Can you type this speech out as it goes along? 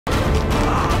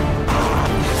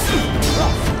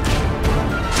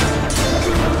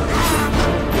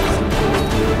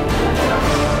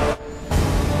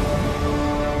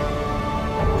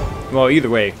Well, either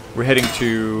way, we're heading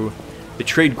to the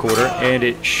trade quarter, and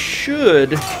it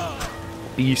should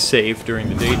be safe during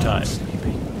the daytime,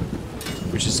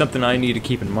 which is something I need to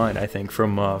keep in mind, I think,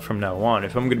 from now on.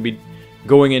 If I'm going to be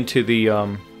going into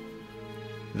the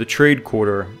trade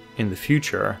quarter in the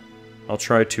future, I'll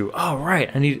try to... Oh, right,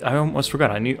 I almost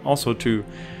forgot. I need also to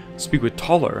speak with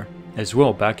Taller as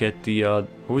well, back at the,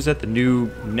 what was that? The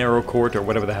new narrow court, or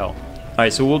whatever the hell.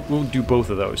 Alright, so we'll do both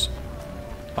of those.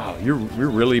 Wow, you're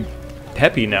really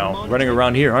peppy now, running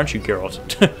around here, aren't you,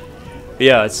 Geralt?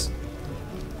 Yeah, it's...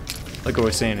 Like I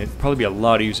was saying, it'd probably be a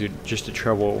lot easier just to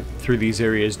travel through these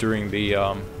areas during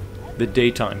the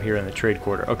daytime here in the trade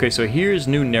quarter. Okay, so here's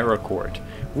New Narrow Court.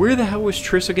 Where the hell was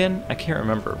Triss again? I can't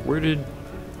remember. Where did...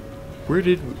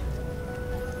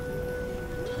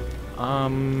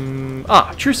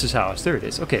 Triss's house. There it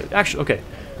is. Okay, actually, okay.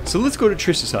 So let's go to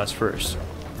Triss's house first,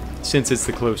 since it's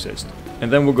the closest.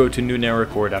 And then we'll go to New Narrow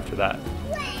Court after that.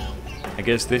 I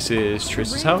guess this is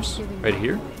Triss's house, right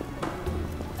here.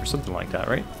 Or something like that,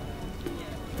 right?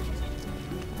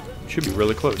 Should be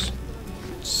really close.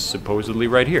 Supposedly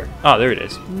right here. Ah, there it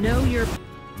is. Know your...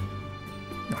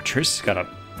 Oh, Triss has got a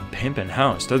pimpin'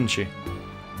 house, doesn't she?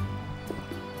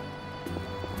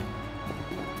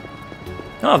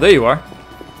 Oh, there you are.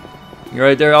 You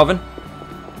right there, Alvin?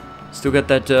 Still got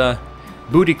that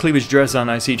booty cleavage dress on,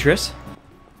 I see, Triss.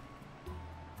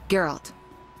 Geralt.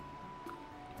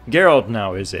 Geralt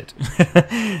now, is it?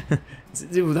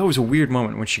 That was a weird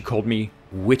moment when she called me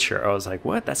Witcher. I was like,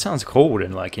 what? That sounds cold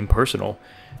and, like, impersonal.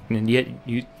 And yet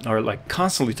you are, like,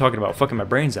 constantly talking about fucking my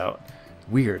brains out.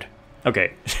 Weird.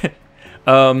 Okay.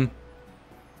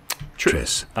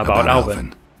 Triss, about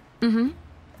Alvin. Mm-hmm.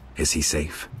 Is he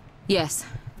safe? Yes.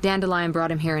 Dandelion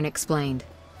brought him here and explained.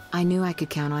 I knew I could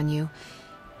count on you.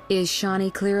 Is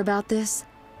Shani clear about this?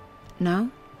 No?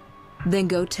 Then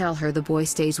go tell her the boy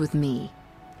stays with me.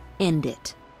 End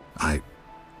it.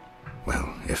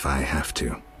 Well, if I have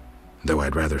to. Though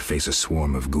I'd rather face a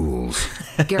swarm of ghouls.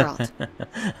 Geralt.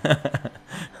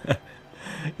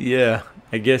 Yeah,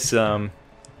 I guess,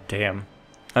 damn.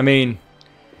 I mean,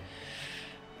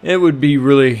 it would be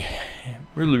really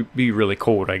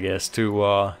cold, I guess,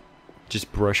 to,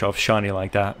 just brush off Shani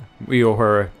like that. We owe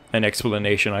her an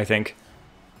explanation, I think.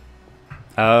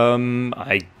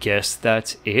 I guess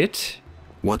that's it?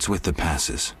 What's with the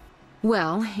passes?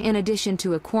 Well, in addition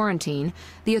to a quarantine,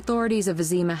 the authorities of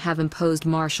Vizima have imposed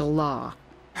martial law.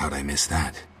 How'd I miss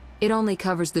that? It only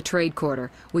covers the trade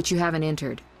quarter, which you haven't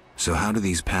entered. So how do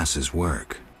these passes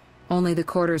work? Only the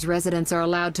quarter's residents are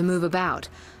allowed to move about.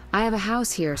 I have a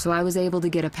house here, so I was able to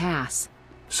get a pass.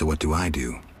 So what do I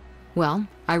do? Well,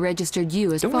 I registered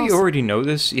you as Don't false. we already know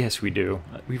this? Yes, we do.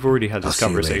 We've already had this I'll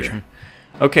conversation.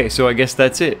 Okay, so I guess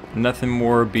that's it. Nothing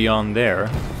more beyond there.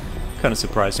 Kind of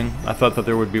surprising. I thought that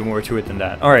there would be more to it than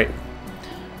that. Alright.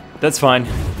 That's fine.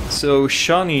 So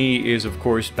Shani is, of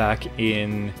course, back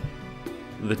in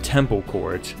the temple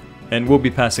court. And we'll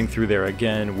be passing through there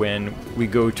again when we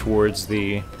go towards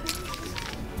the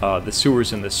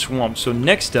sewers in the swamp. So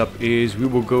next up is we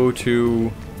will go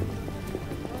to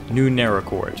New Narrow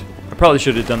Court. I probably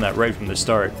should have done that right from the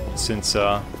start, since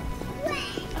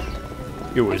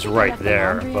it was right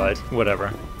there, but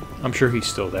whatever. I'm sure he's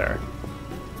still there.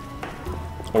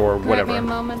 Or whatever. Grant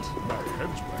me a moment.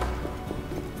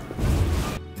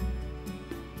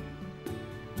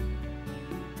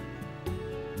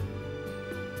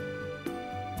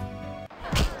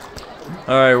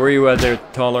 Alright, where you at there,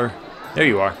 Taller? There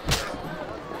you are.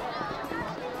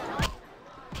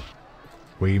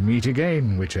 We meet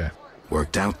again, Witcher.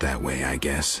 Worked out that way, I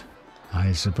guess.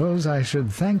 I suppose I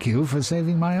should thank you for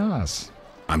saving my ass.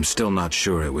 I'm still not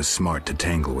sure it was smart to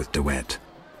tangle with DeWitt.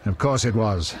 Of course it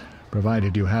was,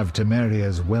 provided you have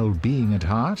Temeria's well-being at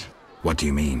heart. What do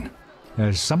you mean?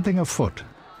 There's something afoot.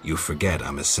 You forget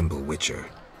I'm a simple Witcher.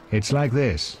 It's like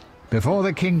this. Before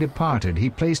the king departed, he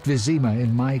placed Vizima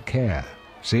in my care.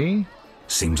 See?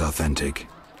 Seems authentic.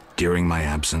 During my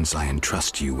absence, I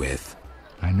entrust you with...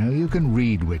 I know you can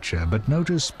read, Witcher, but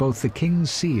notice both the king's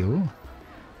seal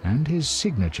and his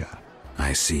signature.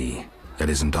 I see. That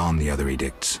isn't on the other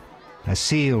edicts. A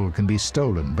seal can be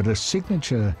stolen, but a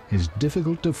signature is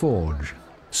difficult to forge.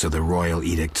 So the royal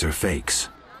edicts are fakes?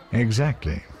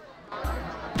 Exactly.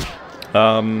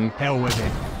 Hell with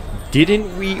it.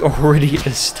 Didn't we already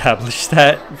establish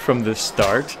that from the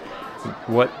start?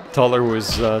 What Taller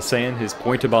was saying, his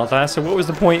point about that? So what was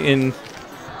the point in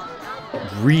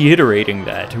reiterating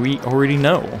that? We already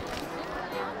know.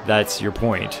 That's your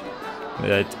point.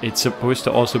 That it's supposed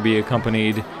to also be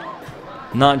accompanied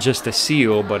not just a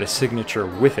seal, but a signature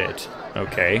with it.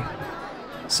 Okay.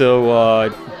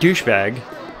 So, douchebag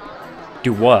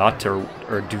Duat or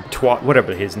Dutwat,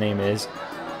 whatever his name is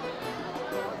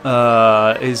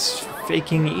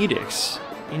faking edicts.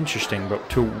 Interesting, but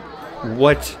to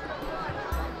what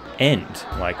end?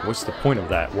 Like, what's the point of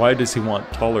that? Why does he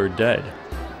want Taller dead?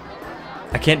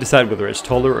 I can't decide whether it's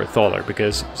Taller or Thaller,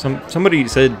 because somebody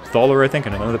said Thaller, I think,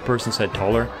 and another person said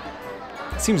Taller.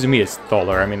 It seems to me it's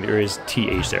Thaller. I mean, there is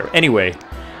TH there. Anyway,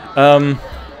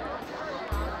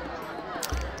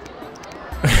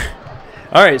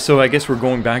 alright, so I guess we're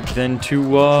going back then to,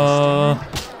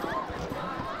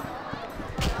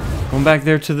 going back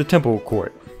there to the temple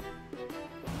court.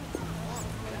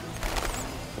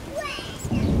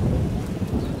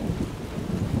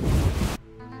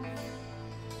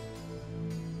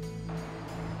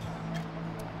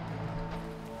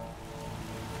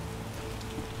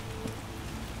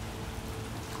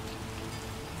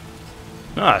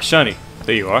 Ah, Shani,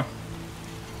 there you are.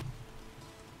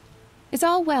 Is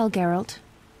all well, Geralt?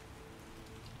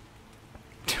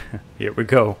 Here we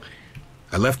go.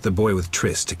 I left the boy with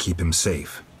Triss to keep him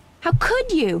safe. How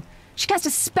could you? She cast a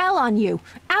spell on you.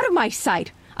 Out of my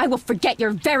sight. I will forget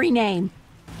your very name.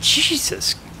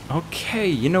 Jesus. Okay,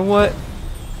 you know what?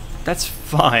 That's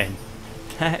fine.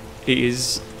 That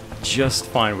is just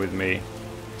fine with me.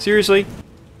 Seriously?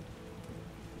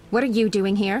 What are you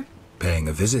doing here? Paying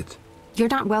a visit. You're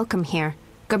not welcome here.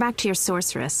 Go back to your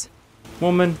sorceress.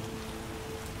 Woman.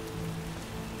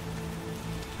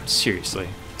 Seriously.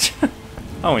 I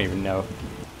don't even know.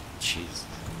 Jeez.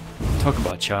 Talk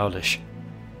about childish.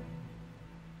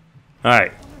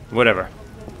 Alright, whatever.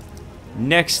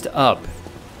 Next up.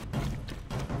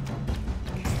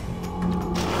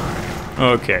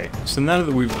 Okay, so now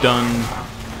that we've done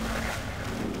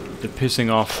the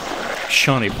pissing off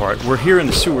Shawnee part, we're here in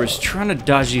the sewers trying to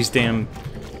dodge these damn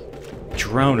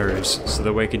drowners so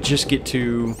that way I can just get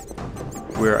to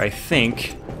where I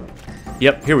think...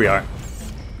 Yep, here we are.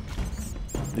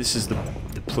 This is the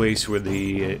place where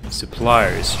the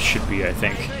suppliers should be, I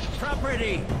think.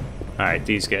 Alright,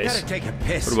 these guys.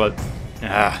 What about...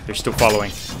 Ah, they're still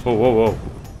following. Whoa, whoa, whoa.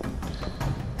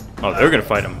 Oh, they're gonna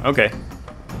fight him. Okay.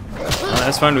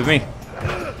 That's fine with me.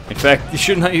 In fact, you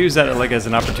should not use that like as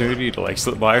an opportunity to like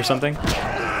slip by or something.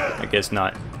 I guess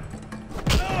not.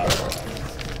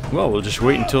 Well, we'll just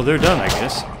wait until they're done, I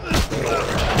guess.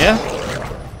 Yeah?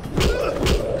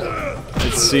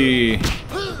 Let's see.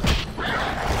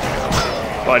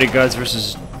 Bodyguards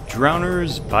versus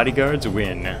drowners. Bodyguards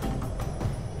win.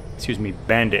 Excuse me,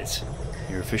 bandits.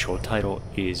 Your official title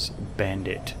is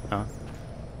bandit, huh?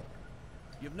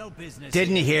 You've no business.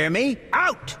 Didn't you hear me?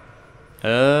 Out!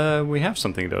 We have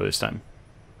something though this time.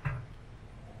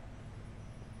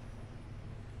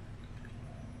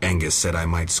 Angus said I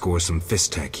might score some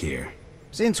Fistech here.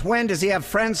 Since when does he have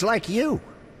friends like you?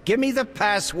 Give me the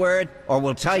password, or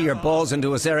we'll tie your balls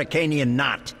into a Zeracanian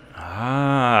knot.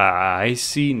 Ah, I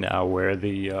see now where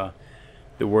the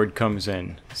word comes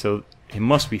in. So it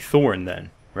must be Thorn then,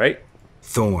 right?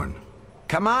 Thorn.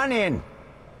 Come on in.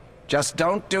 Just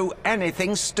don't do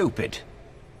anything stupid.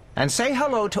 And say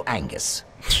hello to Angus.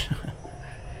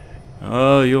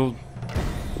 You'll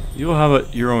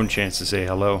have your own chance to say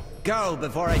hello. Go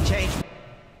before I change.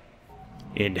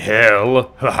 In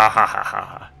hell. Ha ha ha ha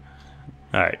ha.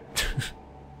 Alright.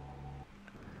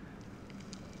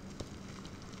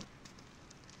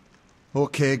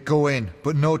 Okay, go in,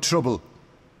 but no trouble.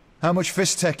 How much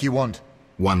Fistech you want?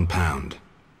 £1.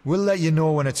 We'll let you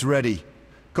know when it's ready.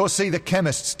 Go see the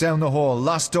chemists down the hall,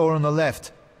 last door on the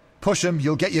left. Push 'em,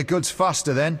 you'll get your goods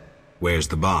faster then. Where's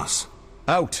the boss?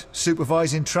 Out,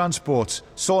 supervising transports.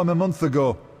 Saw him a month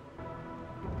ago.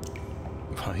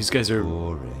 Well, these guys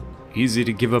are easy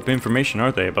to give up information,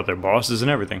 aren't they, about their bosses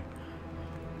and everything.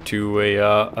 To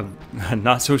a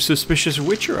not so suspicious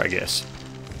witcher, I guess.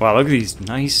 Wow, look at these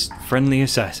nice, friendly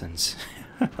assassins.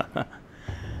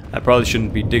 I probably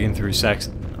shouldn't be digging through sacks.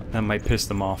 That might piss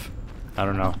them off. I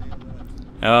don't know.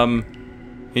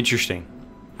 Interesting.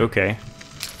 Okay.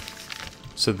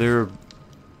 So their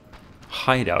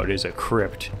hideout is a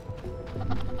crypt.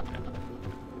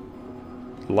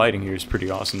 The lighting here is pretty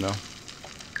awesome, though.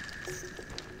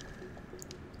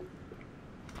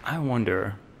 I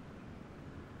wonder...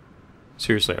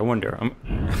 Seriously, I wonder.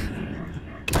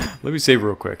 Let me save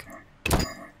real quick.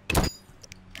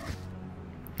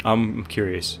 I'm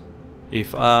curious.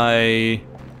 If I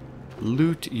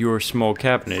loot your small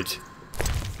cabinet,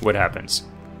 what happens?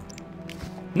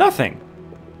 Nothing!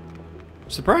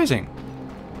 Surprising.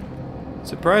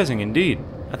 Surprising indeed.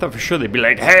 I thought for sure they'd be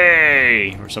like,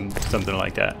 hey! Or something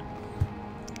like that.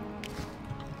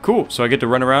 Cool, so I get to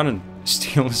run around and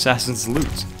steal assassins'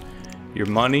 loot. Your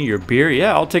money, your beer,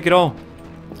 yeah, I'll take it all.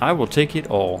 I will take it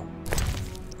all.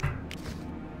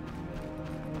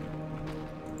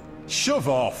 Shove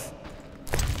off!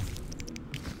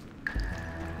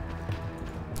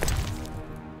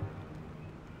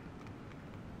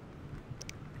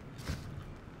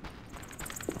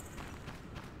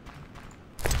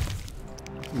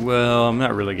 Well, I'm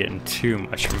not really getting too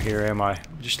much from here, am I?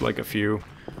 Just like a few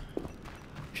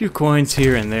coins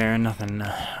here and there, nothing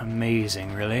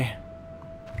amazing, really.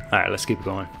 Alright, let's keep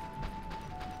going.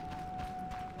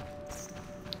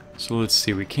 So let's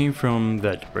see, we came from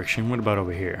that direction. What about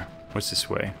over here? What's this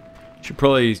way? Should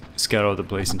probably scout out the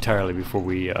place entirely before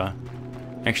we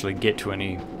actually get to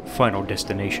any final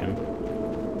destination.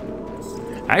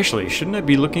 Actually, shouldn't I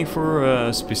be looking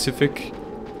for specific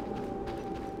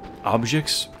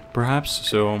objects, perhaps?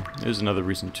 So there's another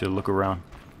reason to look around.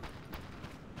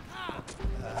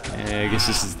 I guess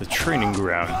this is the training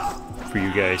ground for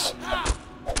you guys.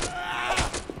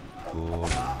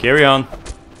 Carry on.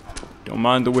 Don't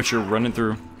mind the Witcher running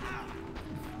through.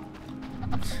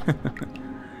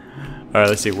 Alright,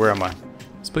 let's see, where am I?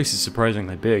 This place is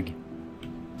surprisingly big.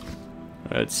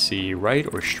 Let's see, right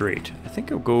or straight? I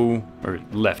think I'll go, or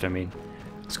left, I mean.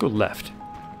 Let's go left.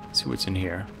 Let's see what's in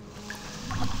here.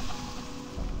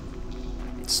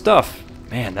 Stuff!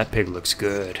 Man, that pig looks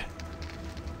good.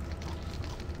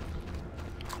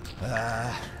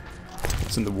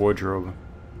 What's in the wardrobe?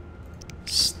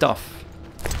 Stuff.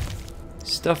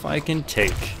 Stuff I can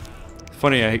take.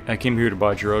 Funny, I came here to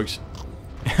buy drugs.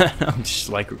 I'm just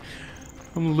like,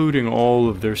 I'm looting all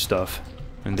of their stuff.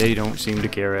 And they don't seem to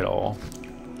care at all.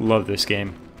 Love this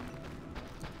game.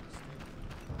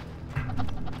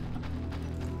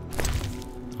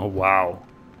 Oh wow.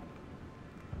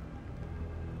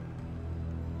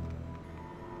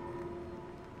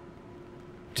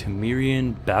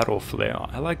 Temerian battle flail.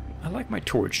 I like my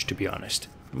torch, to be honest.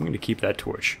 I'm going to keep that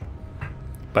torch.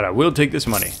 But I will take this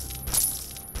money.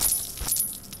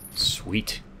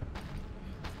 Sweet.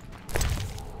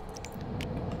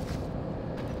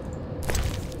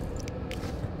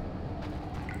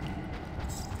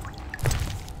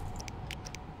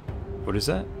 What is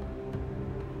that?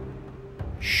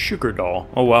 Sugar doll.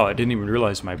 Oh wow, I didn't even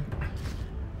realize my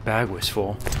bag was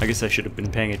full. I guess I should have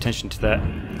been paying attention to that.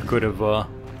 I could have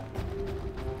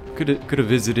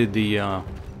visited the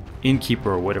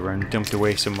innkeeper or whatever and dumped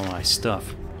away some of my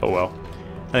stuff. Oh well.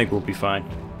 I think we'll be fine.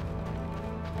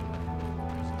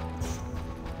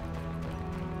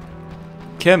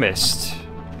 Chemist.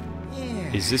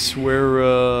 Is this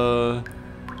where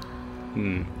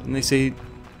didn't they say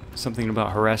something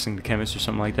about harassing the chemist or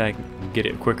something like that? I can get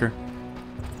it quicker.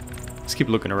 Let's keep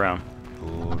looking around.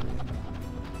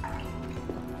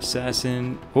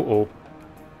 Assassin. Uh-oh.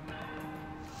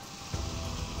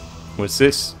 What's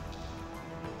this?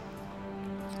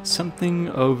 Something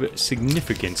of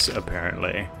significance,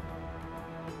 apparently.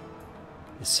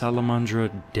 The Salamandra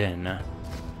Den.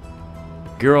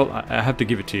 Girl, I have to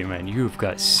give it to you, man. You've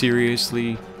got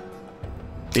seriously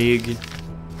big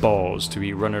balls to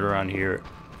be running around here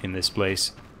in this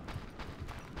place.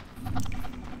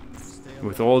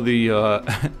 With all the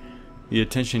the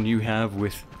attention you have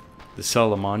with the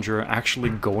Salamandra actually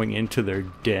going into their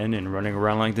den and running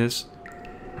around like this,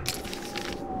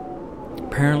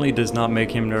 apparently does not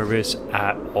make him nervous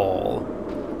at all.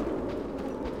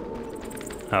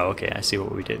 Oh, okay, I see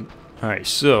what we did. Alright,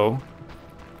 so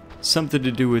something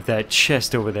to do with that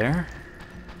chest over there.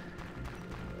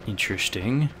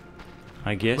 Interesting,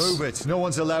 I guess. Move it, no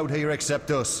one's allowed here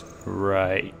except us.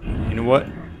 Right. You know what?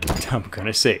 I'm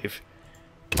gonna save.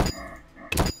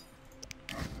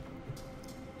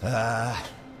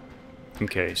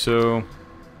 Okay, so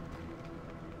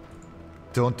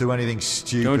don't do anything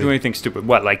stupid. don't do anything stupid.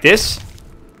 What, like this?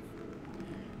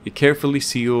 A carefully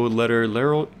sealed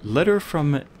letter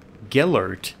from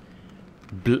Gellert.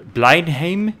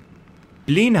 Blindheim?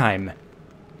 Blenheim.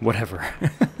 Whatever.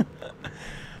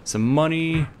 Some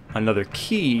money. Another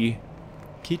key.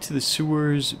 Key to the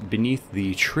sewers beneath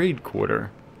the trade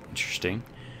quarter. Interesting.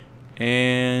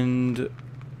 And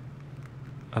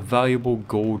a valuable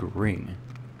gold ring.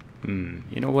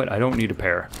 You know what? I don't need a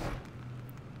pair.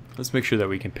 Let's make sure that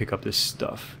we can pick up this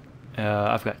stuff.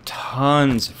 I've got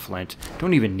tons of flint.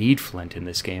 Don't even need flint in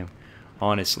this game,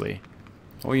 honestly.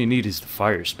 All you need is the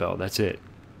fire spell. That's it.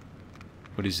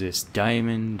 What is this?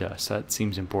 Diamond dust. That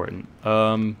seems important.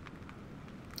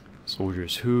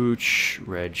 Soldier's hooch.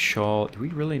 Red shawl. Do we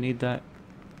really need that?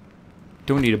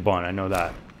 Don't need a bun. I know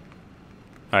that.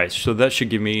 Alright, so that should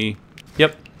give me...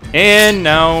 Yep. And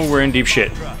now we're in deep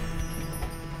shit.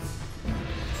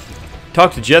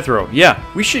 Talk to Jethro. Yeah,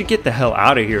 we should get the hell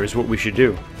out of here is what we should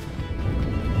do.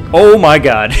 Oh my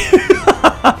god.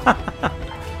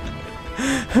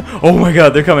 Oh my god,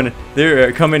 they're coming.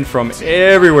 They're coming from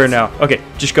everywhere now. Okay,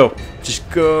 just go. Just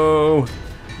go.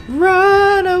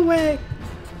 Run away.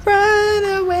 Run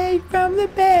away from the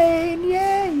pain.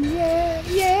 Yeah, yeah,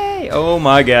 yeah. Oh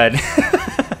my god.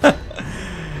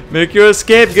 Make your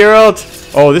escape,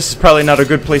 Geralt. Oh, this is probably not a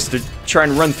good place to try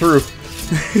and run through.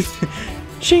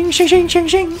 Shing, shing, shing, shing,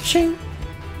 shing, shing.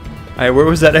 Alright, where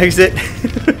was that exit?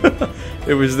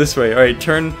 It was this way. Alright,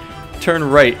 turn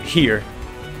right here.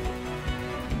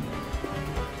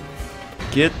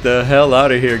 Get the hell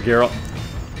out of here, Geralt.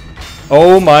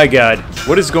 Oh my god.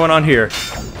 What is going on here?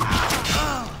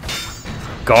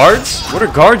 Guards? What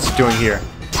are guards doing here?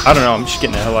 I don't know. I'm just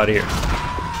getting the hell out of here.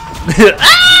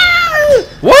 Ah!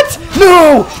 What?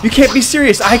 No! You can't be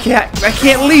serious. I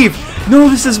can't leave. No,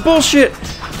 this is bullshit.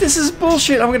 This is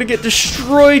bullshit. I'm gonna get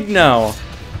destroyed now.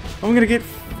 I'm gonna get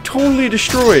totally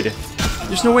destroyed.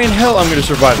 There's no way in hell I'm gonna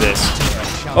survive this.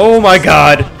 Oh my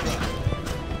god.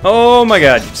 Oh my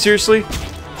god. Seriously?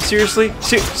 Seriously?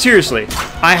 Seriously?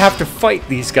 I have to fight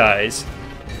these guys.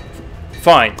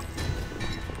 Fine.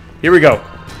 Here we go.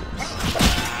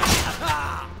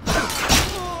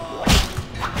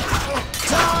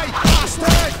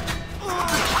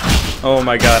 Oh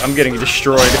my god, I'm getting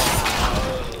destroyed.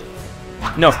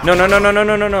 No, no, no, no, no, no,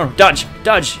 no, no, no. Dodge,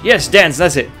 dodge. Yes, dance,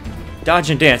 that's it. Dodge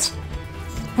and dance.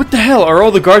 What the hell? Are all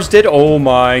the guards dead? Oh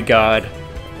my god.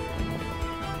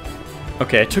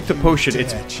 Okay, I took the potion.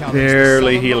 It's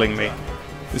barely healing me.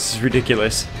 This is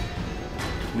ridiculous.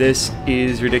 This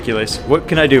is ridiculous. What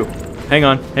can I do? Hang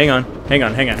on, hang on, hang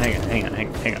on, hang on, hang on, hang on,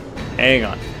 hang on, hang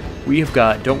on. We have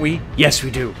got, don't we? Yes,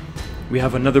 we do. We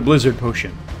have another blizzard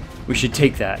potion. We should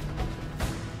take that.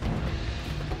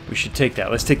 We should take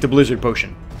that. Let's take the blizzard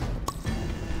potion.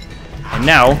 And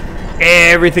now,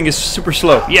 everything is super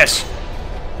slow. Yes.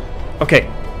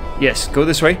 Okay. Yes, go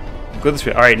this way. Go this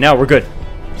way. Alright, now we're good.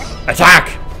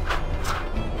 Attack!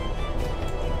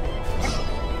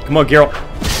 Come on, Geralt.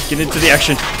 Get into the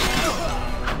action.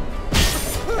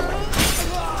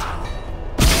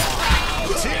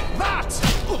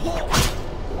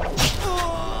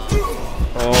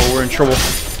 Oh, we're in trouble.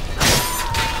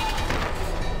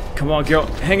 Come on, Geralt.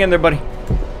 Hang in there, buddy.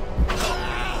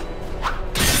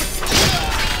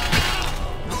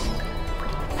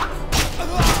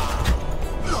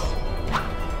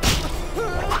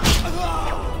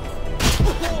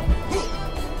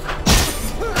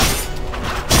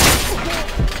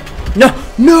 No!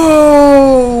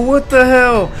 No! What the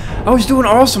hell? I was doing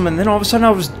awesome and then all of a sudden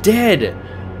I was dead.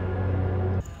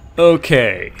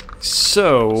 Okay,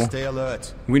 so Stay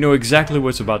alert. we know exactly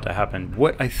what's about to happen.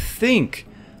 What I think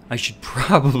I should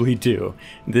probably do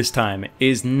this time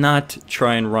is not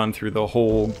try and run through the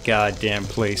whole goddamn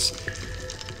place.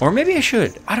 Or maybe I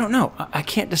should. I don't know. I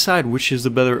can't decide which is the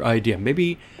better idea.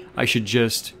 Maybe I should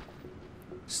just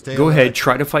go ahead,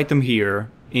 try to fight them here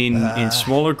in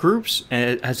smaller groups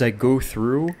as I go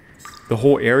through the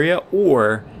whole area,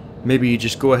 or maybe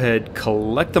just go ahead,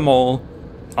 collect them all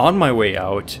on my way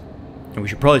out, and we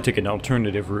should probably take an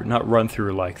alternative route, not run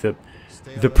through like the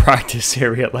practice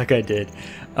area like I did,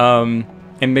 and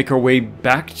make our way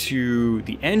back to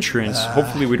the entrance.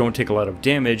 Hopefully we don't take a lot of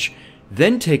damage,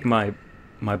 then take my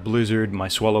blizzard, my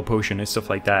swallow potion and stuff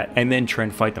like that, and then try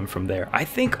and fight them from there. I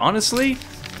think honestly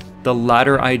the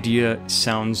latter idea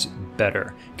sounds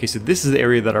better. Okay, so this is the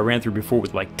area that I ran through before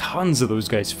with like tons of those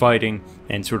guys fighting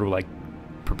and sort of like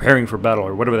preparing for battle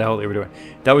or whatever the hell they were doing.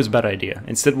 That was a bad idea.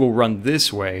 Instead we'll run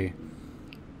this way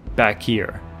back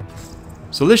here.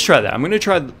 So let's try that. I'm going to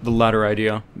try the latter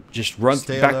idea. Just run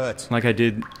back like I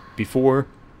did before,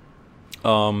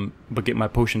 but get my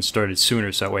potion started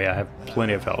sooner so that way I have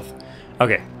plenty of health.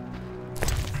 Okay.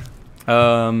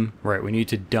 Right, we need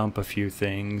to dump a few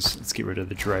things. Let's get rid of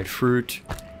the dried fruit,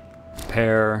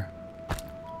 pear,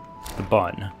 the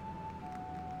bun.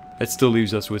 That still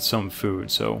leaves us with some food,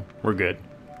 so we're good.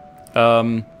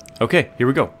 Okay, here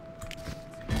we go.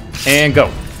 And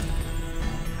go.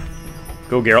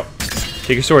 Go, Geralt.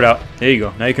 Take your sword out. There you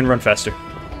go. Now you can run faster.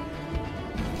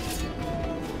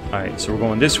 Alright, so we're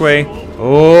going this way.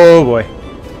 Oh, boy.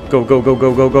 Go, go, go,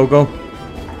 go, go, go, go.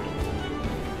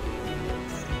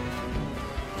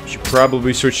 Should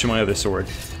probably switch to my other sword.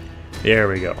 There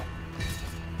we go.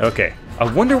 Okay.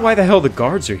 I wonder why the hell the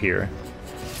guards are here.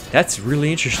 That's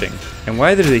really interesting. And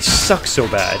why do they suck so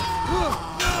bad?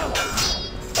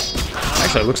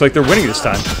 Actually, it looks like they're winning this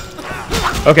time.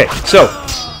 Okay, so,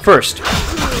 first,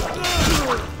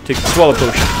 take the swallow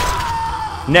potion.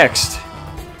 Next,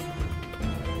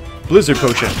 blizzard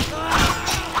potion.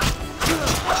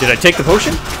 Did I take the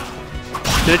potion?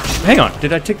 Hang on,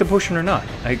 did I take the potion or not?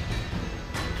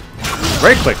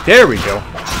 Right click, there we go.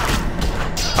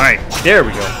 Alright, there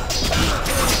we go.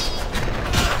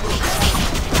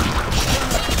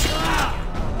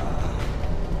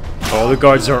 Oh, the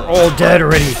guards are all dead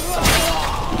already.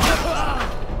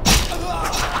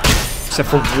 Except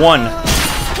for one.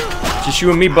 Just you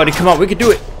and me, buddy. Come on, we can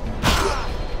do it.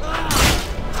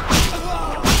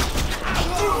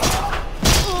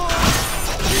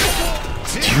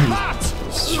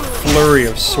 Flurry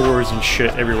of swords and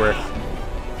shit everywhere.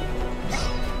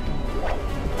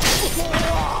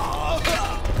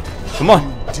 Come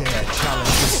on.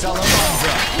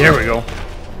 There we go.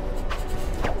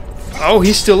 Oh,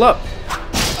 he's still up.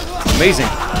 Amazing.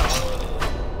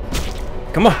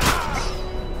 Come on.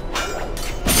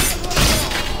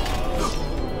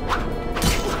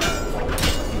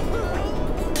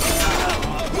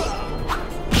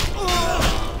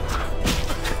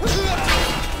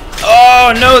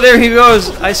 Oh no, there he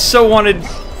goes. I so wanted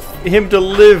him to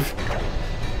live.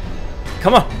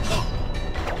 Come on.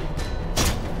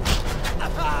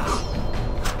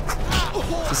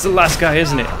 This is the last guy,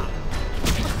 isn't it?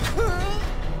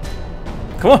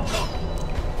 Come on.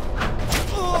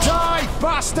 Die,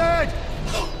 bastard!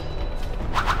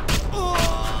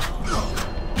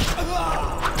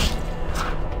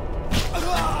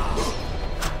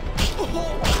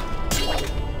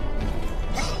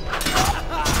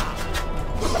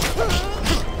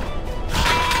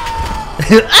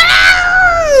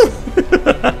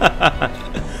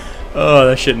 Oh,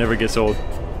 that shit never gets old.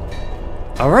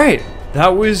 Alright,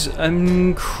 that was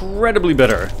incredibly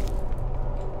better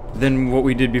than what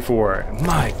we did before.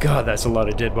 My god, that's a lot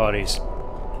of dead bodies.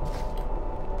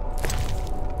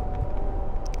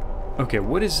 Okay,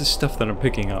 what is this stuff that I'm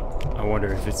picking up? I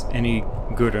wonder if it's any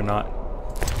good or not.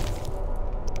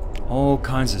 All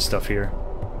kinds of stuff here.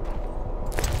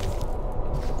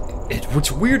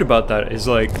 What's weird about that is,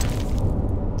 like,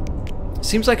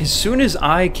 seems like as soon as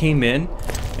I came in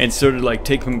and started, like,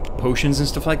 taking potions and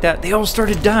stuff like that, they all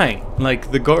started dying. Like,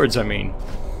 the guards, I mean.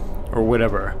 Or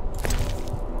whatever.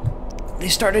 They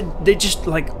just,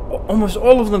 like, almost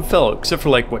all of them fell, except for,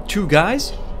 like, what, 2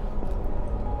 guys?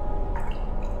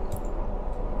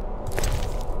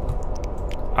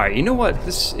 Alright, you know what?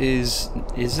 This is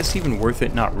this even worth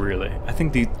it? Not really. I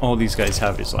think all these guys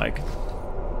have is, like,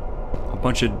 a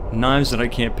bunch of knives that I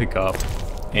can't pick up.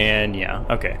 And, yeah,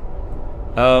 okay.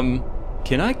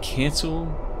 Can I cancel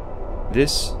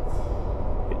this?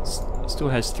 It still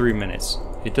has 3 minutes.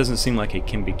 It doesn't seem like it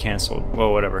can be canceled.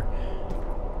 Well, whatever.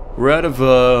 We're out of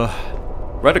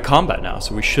combat now,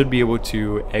 so we should be able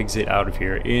to exit out of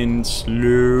here in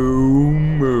slow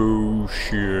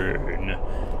motion.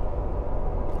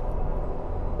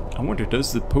 I wonder,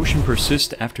 does the potion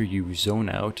persist after you zone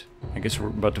out? I guess we're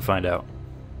about to find out.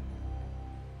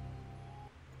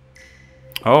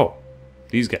 Oh,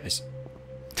 these guys.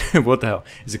 What the hell?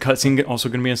 Is the cutscene also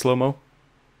going to be in slow-mo?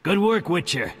 Good work,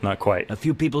 Witcher. Not quite. A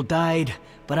few people died,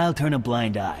 but I'll turn a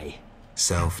blind eye.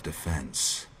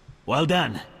 Self-defense. Well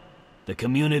done. The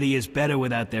community is better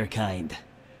without their kind.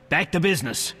 Back to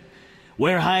business.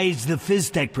 Where hides the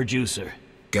Fizztech producer?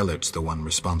 Gellert's the one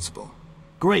responsible.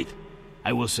 Great.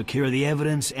 I will secure the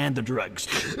evidence and the drugs.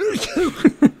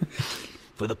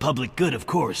 For the public good, of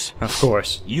course. Of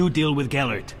course. You deal with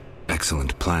Gellert.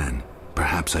 Excellent plan.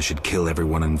 Perhaps I should kill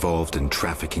everyone involved in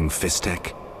trafficking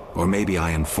Fizztech? Or maybe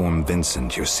I inform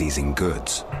Vincent you're seizing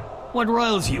goods. What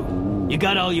riles you? You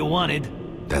got all you wanted.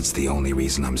 That's the only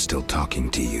reason I'm still talking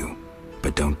to you.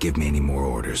 But don't give me any more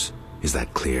orders. Is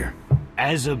that clear?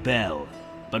 As a bell.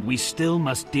 But we still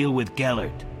must deal with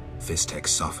Gellert. Fizztech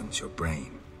softens your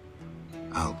brain.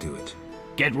 I'll do it.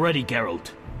 Get ready,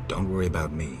 Geralt. Don't worry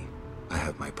about me. I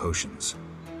have my potions.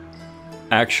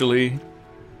 Actually,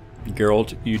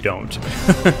 Geralt, you don't.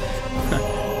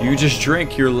 You just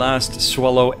drank your last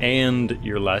swallow and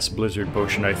your last blizzard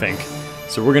potion, I think.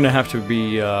 So we're gonna have to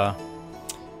be, yeah,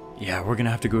 we're gonna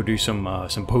have to go do some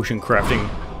potion crafting.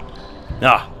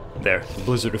 Ah, there, the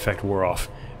blizzard effect wore off.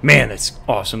 Man, that's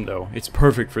awesome though. It's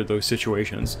perfect for those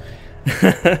situations.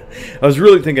 I was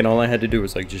really thinking all I had to do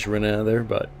was like just run out of there,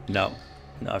 but no,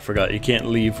 I forgot. You can't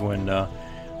leave when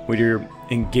you're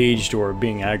engaged or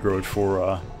being aggroed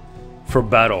for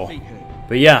battle.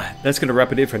 But yeah, that's gonna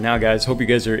wrap it in for now, guys. Hope you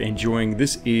guys are enjoying.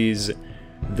 This is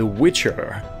The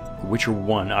Witcher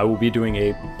 1. I will be doing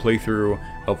a playthrough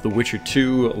of The Witcher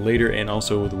 2 later, and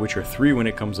also The Witcher 3 when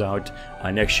it comes out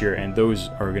next year, and those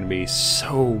are gonna be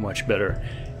so much better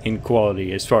in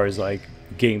quality as far as like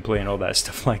gameplay and all that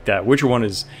stuff like that. Witcher 1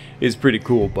 is pretty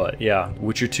cool, but yeah,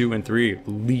 Witcher 2 and 3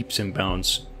 leaps and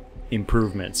bounds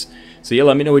improvements. So yeah,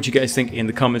 let me know what you guys think in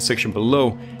the comment section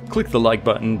below. Click the like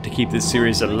button to keep this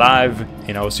series alive,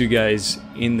 and I will see you guys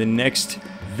in the next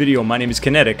video. My name is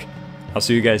Kinetic. I'll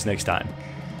see you guys next time.